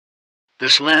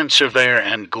This land surveyor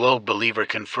and globe believer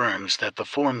confirms that the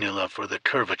formula for the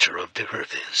curvature of the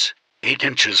Earth is 8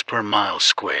 inches per mile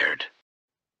squared.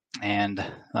 And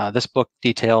this book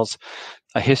details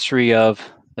a history of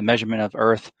the measurement of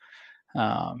Earth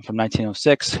from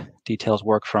 1906, details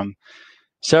work from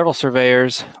several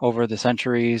surveyors over the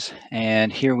centuries,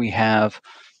 and here we have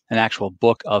an actual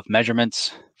book of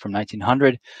measurements from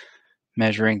 1900,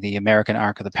 measuring the American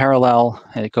arc of the parallel,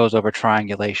 and it goes over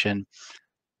triangulation.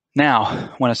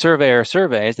 Now, when a surveyor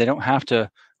surveys, they don't have to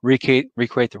recreate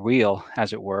the wheel,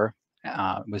 as it were,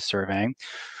 with surveying.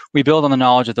 We build on the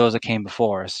knowledge of those that came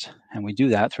before us, and we do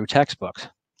that through textbooks.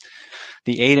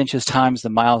 The 8 inches times the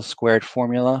mile squared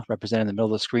formula, represented in the middle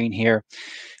of the screen here,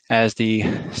 as the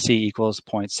C equals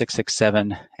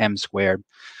 0.667 m squared.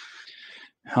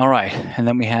 All right, and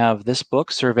then we have this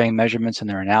book, Surveying Measurements and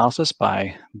Their Analysis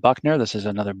by Buckner. This is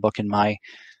another book in my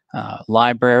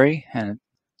library, and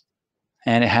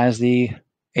it has the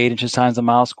 8 inches times the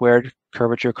mile squared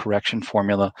curvature correction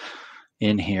formula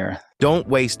in here. Don't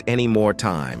waste any more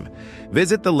time.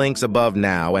 Visit the links above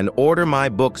now and order my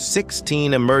book,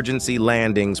 16 Emergency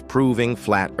Landings Proving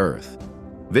Flat Earth.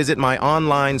 Visit my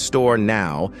online store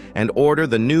now and order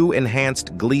the new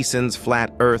enhanced Gleason's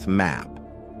Flat Earth map.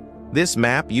 This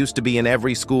map used to be in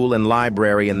every school and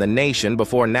library in the nation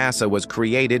before NASA was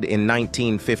created in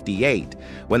 1958,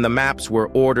 when the maps were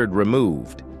ordered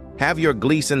removed. Have your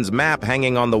Gleason's map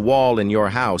hanging on the wall in your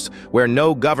house where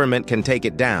no government can take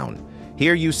it down.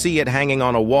 Here you see it hanging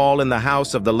on a wall in the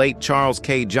house of the late Charles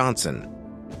K. Johnson.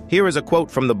 Here is a quote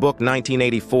from the book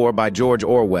 1984 by George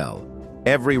Orwell.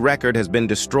 Every record has been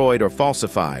destroyed or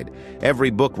falsified, every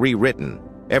book rewritten,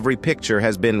 every picture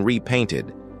has been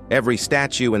repainted, every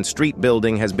statue and street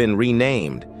building has been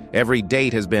renamed, every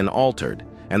date has been altered,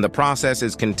 and the process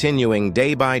is continuing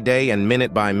day by day and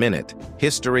minute by minute.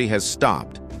 History has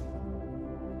stopped.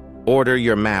 Order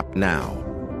your map now.